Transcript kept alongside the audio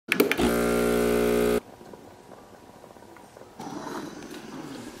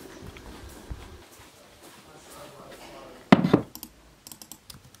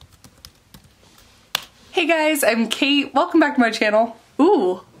guys, I'm Kate. Welcome back to my channel.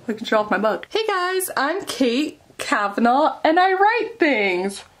 Ooh, I can show off my mug. Hey guys, I'm Kate Cavanaugh and I write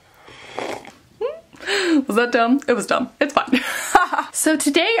things. Was that dumb? It was dumb. It's fine. So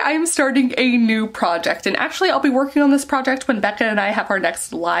today I am starting a new project, and actually I'll be working on this project when Becca and I have our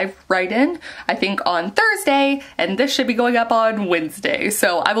next live write-in, I think on Thursday, and this should be going up on Wednesday.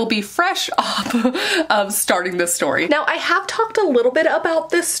 So I will be fresh off of starting this story. Now I have talked a little bit about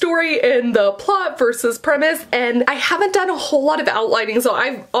this story in the plot versus premise, and I haven't done a whole lot of outlining, so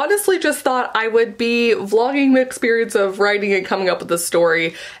I've honestly just thought I would be vlogging the experience of writing and coming up with the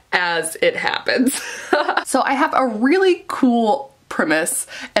story as it happens. So I have a really cool premise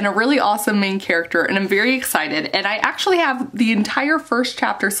and a really awesome main character, and I'm very excited, and I actually have the entire first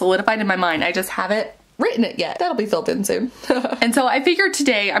chapter solidified in my mind. I just haven't written it yet. That'll be filled in soon. And so I figured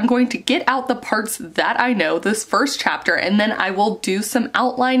today I'm going to get out the parts that I know, this first chapter, and then I will do some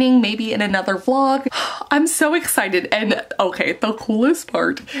outlining maybe in another vlog. I'm so excited. And okay, the coolest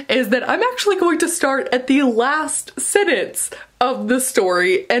part is that I'm actually going to start at the last sentence of the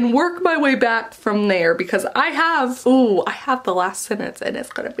story and work my way back from there, because I have the last sentence and it's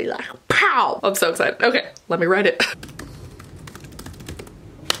gonna be like, pow! I'm so excited. Okay, let me write it.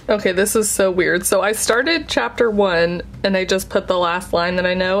 Okay, this is so weird. So I started chapter 1 and I just put the last line that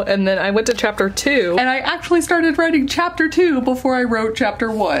I know, and then I went to chapter 2 and I actually started writing chapter 2 before I wrote chapter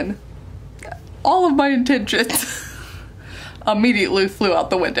 1. All of my intentions immediately flew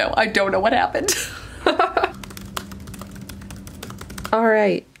out the window. I don't know what happened. All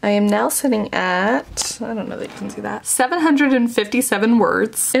right, I am now sitting at, I don't know that you can see that, 757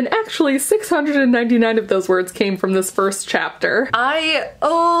 words. And actually 699 of those words came from this first chapter. Okay,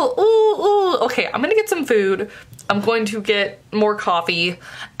 I'm gonna get some food. I'm going to get more coffee,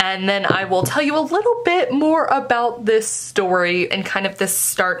 and then I will tell you a little bit more about this story and kind of the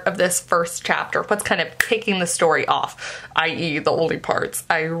start of this first chapter. What's kind of kicking the story off, i.e. the only parts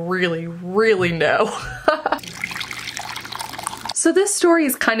I really, really know. So this story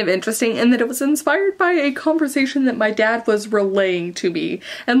is kind of interesting in that it was inspired by a conversation that my dad was relaying to me.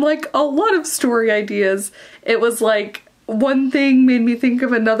 And like a lot of story ideas, it was like one thing made me think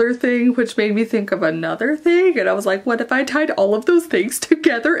of another thing, which made me think of another thing. And I was like, what if I tied all of those things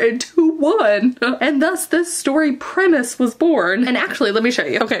together into one? And thus this story premise was born. And actually, let me show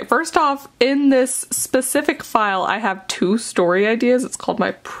you. Okay, first off, in this specific file, I have 2 story ideas. It's called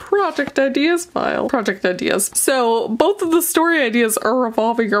my project ideas file. Project ideas. So both of the story ideas are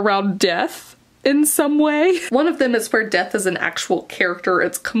revolving around death in some way. One of them is where death is an actual character.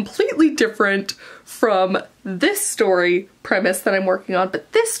 It's completely different from this story premise that I'm working on,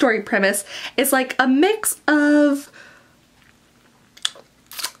 but this story premise is like a mix of...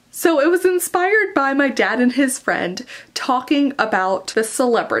 So it was inspired by my dad and his friend talking about the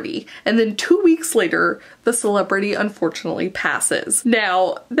celebrity, and then 2 weeks later, the celebrity unfortunately passes.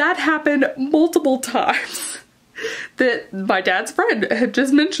 Now, that happened multiple times. That my dad's friend had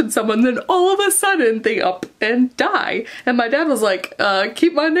just mentioned someone, then all of a sudden they up and die. And my dad was like,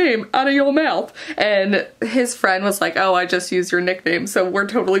 keep my name out of your mouth. And his friend was like, oh, I just used your nickname, so we're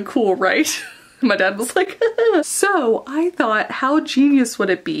totally cool, right? My dad was like, so I thought, how genius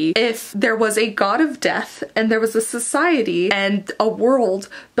would it be if there was a god of death and there was a society and a world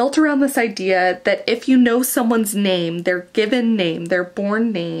built around this idea that if you know someone's name, their given name, their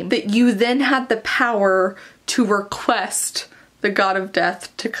born name, that you then had the power to request the god of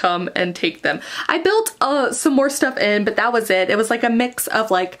death to come and take them. I built some more stuff in, but that was it. It was like a mix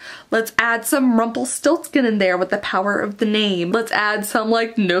of like, let's add some Rumpelstiltskin in there with the power of the name. Let's add some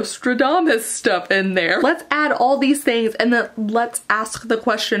like Nostradamus stuff in there. Let's add all these things, and then let's ask the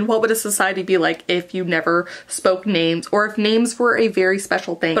question, what would a society be like if you never spoke names, or if names were a very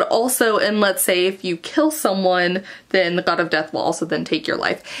special thing? But also, and let's say if you kill someone, then the god of death will also then take your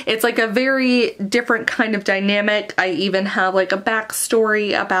life. It's like a very different kind of dynamic. I even have like a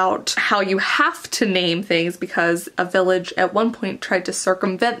backstory about how you have to name things because a village at one point tried to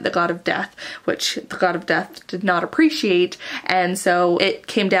circumvent the god of death, which the god of death did not appreciate, and so it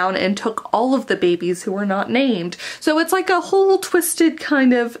came down and took all of the babies who were not named. So it's like a whole twisted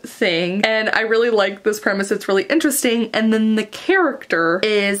kind of thing, and I really like this premise. It's really interesting. And then the character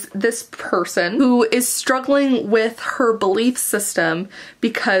is this person who is struggling with her belief system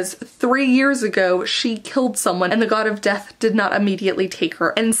because 3 years ago she killed someone and the god of death did not immediately take her.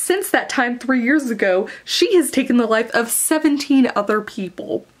 And since that time, 3 years ago, she has taken the life of 17 other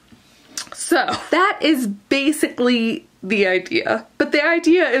people. So that is basically the idea. But the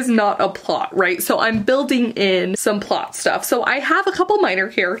idea is not a plot, right? So I'm building in some plot stuff. So I have a couple minor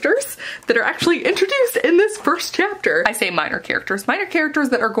characters that are actually introduced in this first chapter. I say minor characters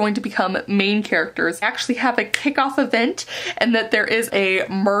that are going to become main characters. I actually have a kickoff event, and that there is a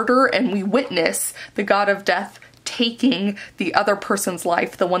murder and we witness the god of death taking the other person's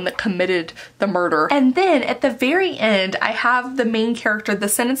life, the one that committed the murder. And then at the very end, I have the main character, the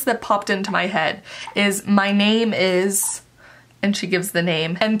sentence that popped into my head is, my name is, and she gives the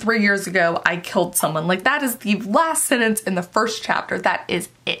name, and 3 years ago I killed someone. Like, that is the last sentence in the first chapter. That is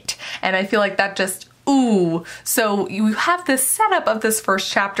it. And I feel like that just, ooh. So you have this setup of this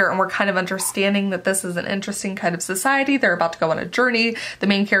first chapter, and we're kind of understanding that this is an interesting kind of society. They're about to go on a journey. The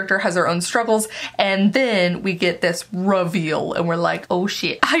main character has her own struggles, and then we get this reveal and we're like, oh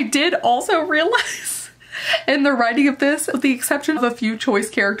shit. I did also realize in the writing of this, with the exception of a few choice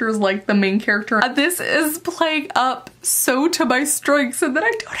characters like the main character, this is playing up so to my strengths, and that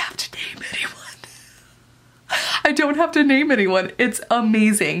I don't have to name anyone. I don't have to name anyone. It's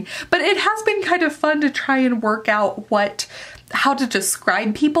amazing. But it has been kind of fun to try and work out how to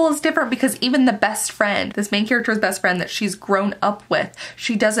describe people is different, because even the best friend, this main character's best friend that she's grown up with,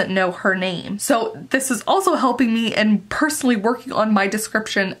 she doesn't know her name. So this is also helping me in personally working on my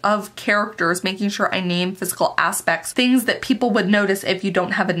description of characters, making sure I name physical aspects, things that people would notice if you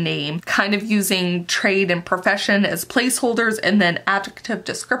don't have a name, kind of using trade and profession as placeholders, and then adjective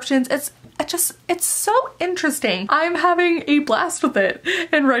descriptions. It's so interesting. I'm having a blast with it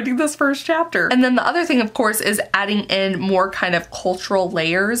and writing this first chapter. And then the other thing, of course, is adding in more kind of cultural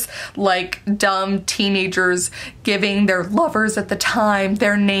layers, like dumb teenagers giving their lovers at the time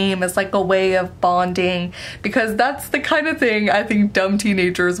their name as like a way of bonding, because that's the kind of thing I think dumb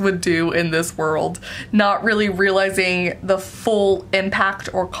teenagers would do in this world, not really realizing the full impact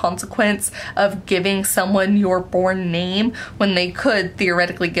or consequence of giving someone your born name when they could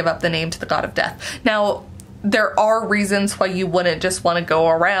theoretically give up the name to the god of death. Now, there are reasons why you wouldn't just want to go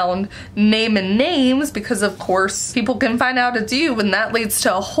around naming names, because of course people can find out it's you, and that leads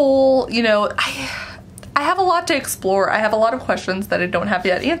to a whole, you know, I have a lot to explore. I have a lot of questions that I don't have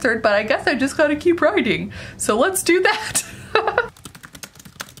yet answered, but I guess I just gotta keep writing. So let's do that.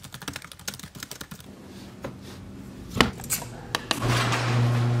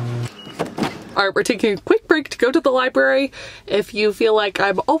 Alright, we're taking a quick break to go to the library. If you feel like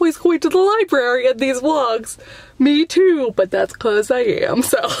I'm always going to the library in these vlogs, me too, but that's because I am.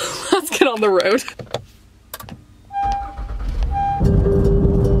 So let's get on the road.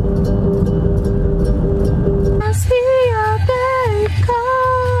 I see your babe call.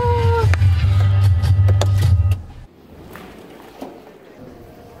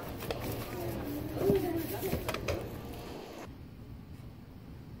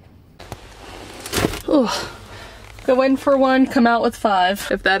 Oh, go in for one, come out with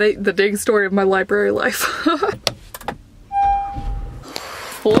 5. If that ain't the dang story of my library life.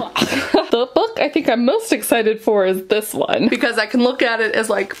 The book I think I'm most excited for is this one, because I can look at it as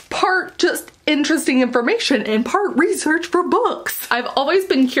like part just interesting information and part research for books. I've always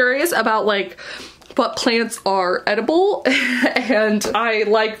been curious about like what plants are edible, and I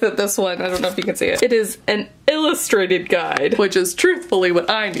like that this one, I don't know if you can see it, it is an illustrated guide, which is truthfully what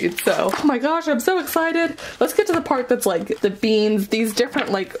I need. So, oh my gosh, I'm so excited. Let's get to the part that's like the beans, these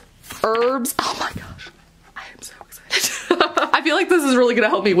different like herbs. Oh my gosh, I am so excited. I feel like this is really gonna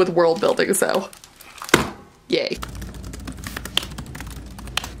help me with world building, so yay.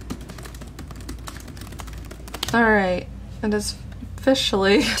 All right, it is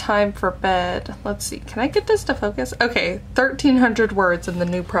officially time for bed. Let's see, can I get this to focus? Okay, 1,300 words in the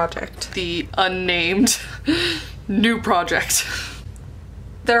new project. The unnamed new project.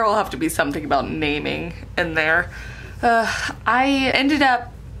 There'll have to be something about naming in there. I ended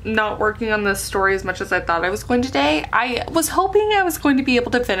up not working on this story as much as I thought I was going today. I was hoping I was going to be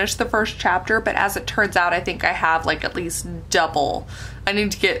able to finish the first chapter, but as it turns out, I think I have like at least double. I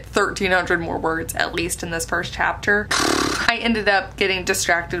need to get 1,300 more words at least in this first chapter. I ended up getting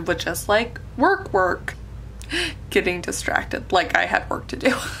distracted with just like work. Getting distracted like I had work to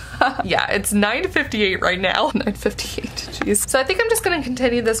do. Yeah, it's 9:58 right now. 9:58, jeez. So I think I'm just gonna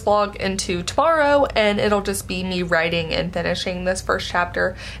continue this vlog into tomorrow, and it'll just be me writing and finishing this first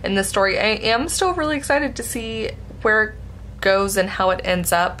chapter in this story. I am still really excited to see where it goes and how it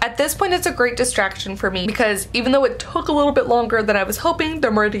ends up. At this point, it's a great distraction for me because even though it took a little bit longer than I was hoping, the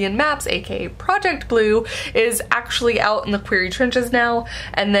Meridian Maps, aka Project Blue, is actually out in the query trenches now,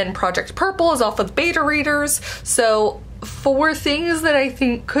 and then Project Purple is off with beta readers. So for things that I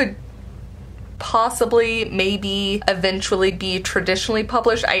think could possibly, maybe, eventually be traditionally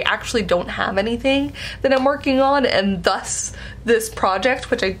published. I actually don't have anything that I'm working on, and thus this project,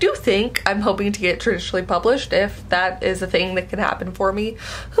 which I do think I'm hoping to get traditionally published, if that is a thing that can happen for me.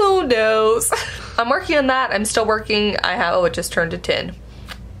 Who knows? I'm working on that. I'm still working. Oh, it just turned to 10.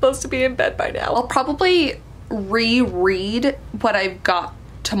 Supposed to be in bed by now. I'll probably reread what I've got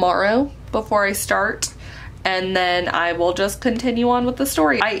tomorrow before I start, and then I will just continue on with the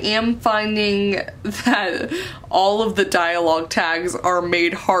story. I am finding that all of the dialogue tags are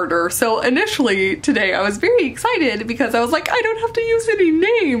made harder. So initially today I was very excited because I was like, I don't have to use any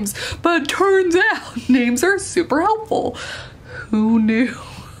names, but turns out names are super helpful. Who knew?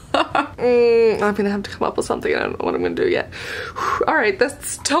 I'm gonna have to come up with something. I don't know what I'm gonna do yet. All right,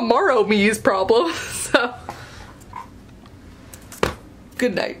 that's tomorrow me's problem. So,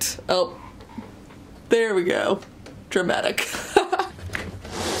 good night. Oh, there we go. Dramatic.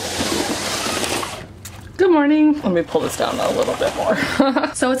 Good morning. Let me pull this down a little bit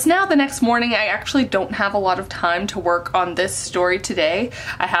more. So it's now the next morning. I actually don't have a lot of time to work on this story today.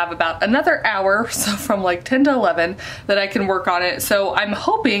 I have about another hour, so from like 10 to 11, that I can work on it. So I'm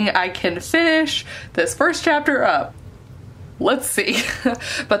hoping I can finish this first chapter up. Let's see.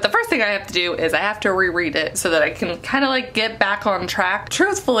 But the first thing I have to do is I have to reread it so that I can kind of like get back on track.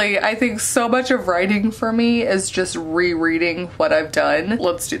 Truthfully, I think so much of writing for me is just rereading what I've done.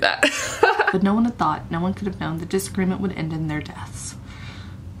 Let's do that. But no one had thought, no one could have known the disagreement would end in their deaths.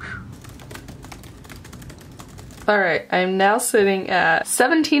 Alright, I'm now sitting at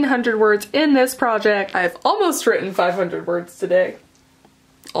 1,700 words in this project. I've almost written 500 words today.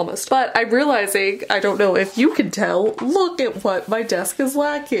 Almost. But I'm realizing, I don't know if you can tell, look at what my desk is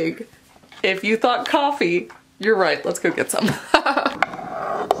lacking. If you thought coffee, you're right, let's go get some.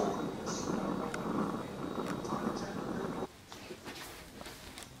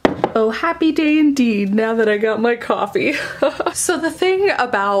 Oh, happy day indeed, now that I got my coffee. So the thing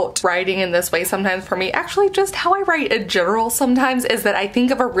about writing in this way sometimes for me, actually just how I write in general sometimes, is that I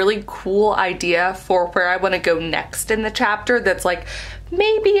think of a really cool idea for where I want to go next in the chapter that's like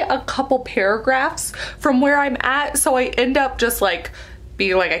maybe a couple paragraphs from where I'm at, so I end up just like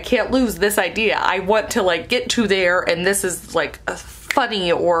being like, I can't lose this idea. I want to like get to there, and this is like a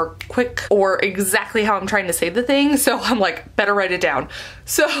funny or quick or exactly how I'm trying to say the thing, so I'm like, better write it down.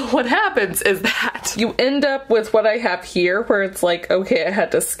 So what happens is that you end up with what I have here, where it's like, okay, I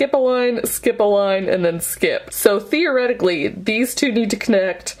had to skip a line, and then skip. So theoretically, these two need to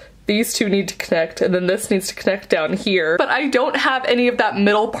connect, these two need to connect, and then this needs to connect down here. But I don't have any of that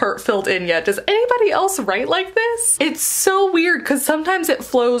middle part filled in yet. Does anybody else write like this? It's so weird because sometimes it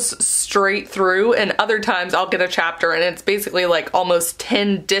flows straight through, and other times I'll get a chapter and it's basically like almost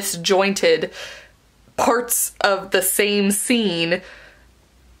 10 disjointed parts of the same scene.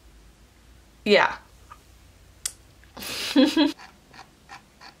 Yeah.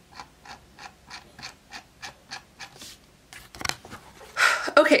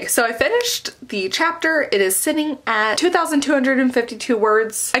 Okay, so I finished the chapter. It is sitting at 2,252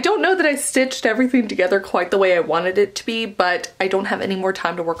 words. I don't know that I stitched everything together quite the way I wanted it to be, but I don't have any more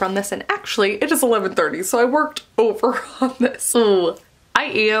time to work on this, and actually it is 11:30, so I worked over on this. Ooh. I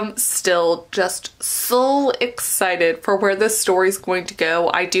am still just so excited for where this story's going to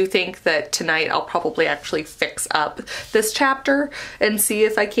go. I do think that tonight I'll probably actually fix up this chapter and see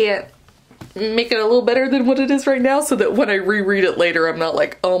if I can't make it a little better than what it is right now, so that when I reread it later I'm not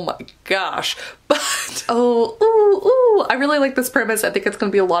like, oh my gosh. But ooh, I really like this premise. I think it's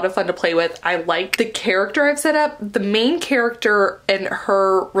gonna be a lot of fun to play with. I like the character I've set up, the main character and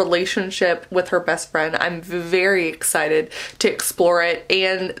her relationship with her best friend. I'm very excited to explore it,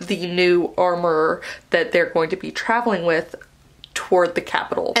 and the new armorer that they're going to be traveling with toward the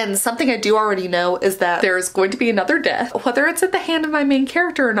capital. And something I do already know is that there is going to be another death. Whether it's at the hand of my main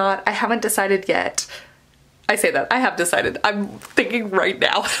character or not, I haven't decided yet. I say that, I have decided. I'm thinking right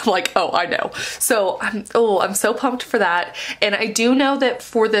now, I'm like, oh, I know. So I'm so pumped for that. And I do know that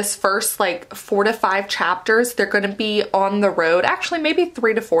for this first like 4 to 5 chapters, they're gonna be on the road. Actually, maybe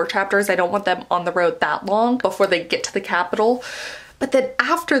 3 to 4 chapters. I don't want them on the road that long before they get to the capital. But then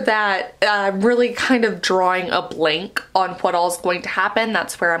after that, I'm really kind of drawing a blank on what all is going to happen.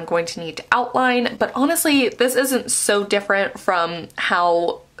 That's where I'm going to need to outline. But honestly, this isn't so different from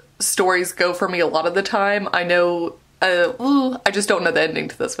how stories go for me a lot of the time. I know, I just don't know the ending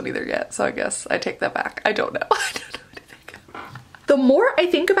to this one either yet. So I guess I take that back. I don't know. I don't know. The more I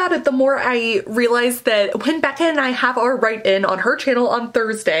think about it, the more I realize that when Becca and I have our write-in on her channel on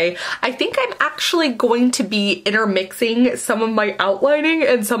Thursday, I think I'm actually going to be intermixing some of my outlining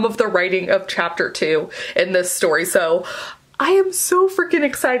and some of the writing of chapter 2 in this story. So I am so freaking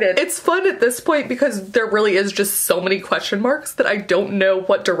excited. It's fun at this point because there really is just so many question marks that I don't know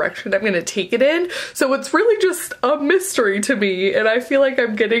what direction I'm gonna take it in. So it's really just a mystery to me, and I feel like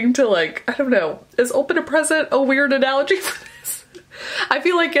I'm getting to, like, I don't know, is open a present a weird analogy for this? I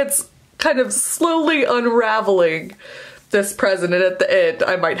feel like it's kind of slowly unraveling this present, and at the end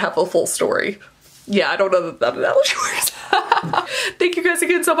I might have a full story. Yeah, I don't know that that analogy works. Thank you guys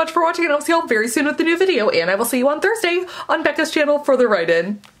again so much for watching, and I'll see y'all very soon with the new video, and I will see you on Thursday on Becca's channel for the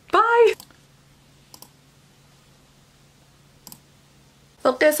write-in. Bye!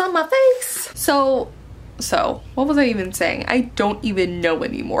 Look this on my face. So, what was I even saying? I don't even know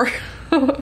anymore.